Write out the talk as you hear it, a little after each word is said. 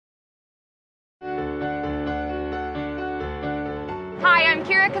I'm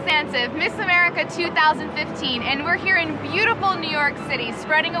Kira Kazantsev, Miss America 2015, and we're here in beautiful New York City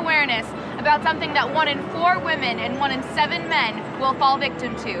spreading awareness about something that 1 in 4 women and 1 in 7 men will fall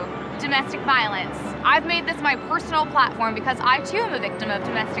victim to: domestic violence. I've made this my personal platform because I too am a victim of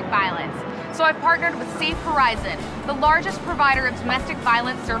domestic violence. So I've partnered with Safe Horizon, the largest provider of domestic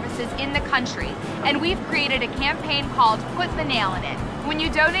violence services in the country, and we've created a campaign called Put the Nail in It. When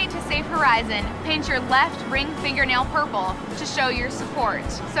you donate to Safe Horizon, paint your left ring fingernail purple to show your support.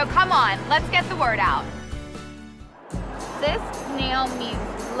 So come on, let's get the word out. This nail means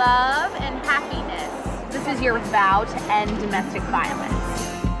love and happiness. This is your vow to end domestic violence.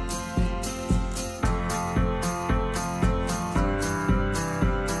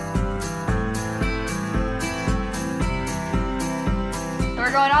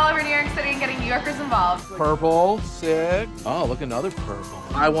 We're going all over New York City and getting New Yorkers involved. Purple, sick. Oh, look, another purple.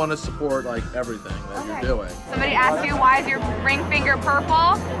 I want to support like everything that you're doing. Somebody asks you, why is your ring finger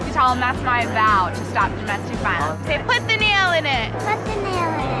purple? You tell them that's my vow to stop domestic violence. Say, put the nail in it. Put the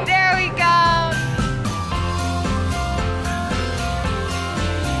nail in it. There we go.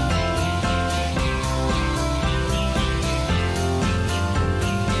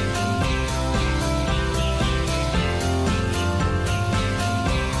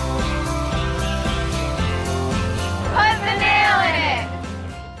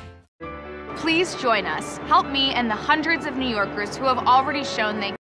 Please join us. Help me and the hundreds of New Yorkers who have already shown they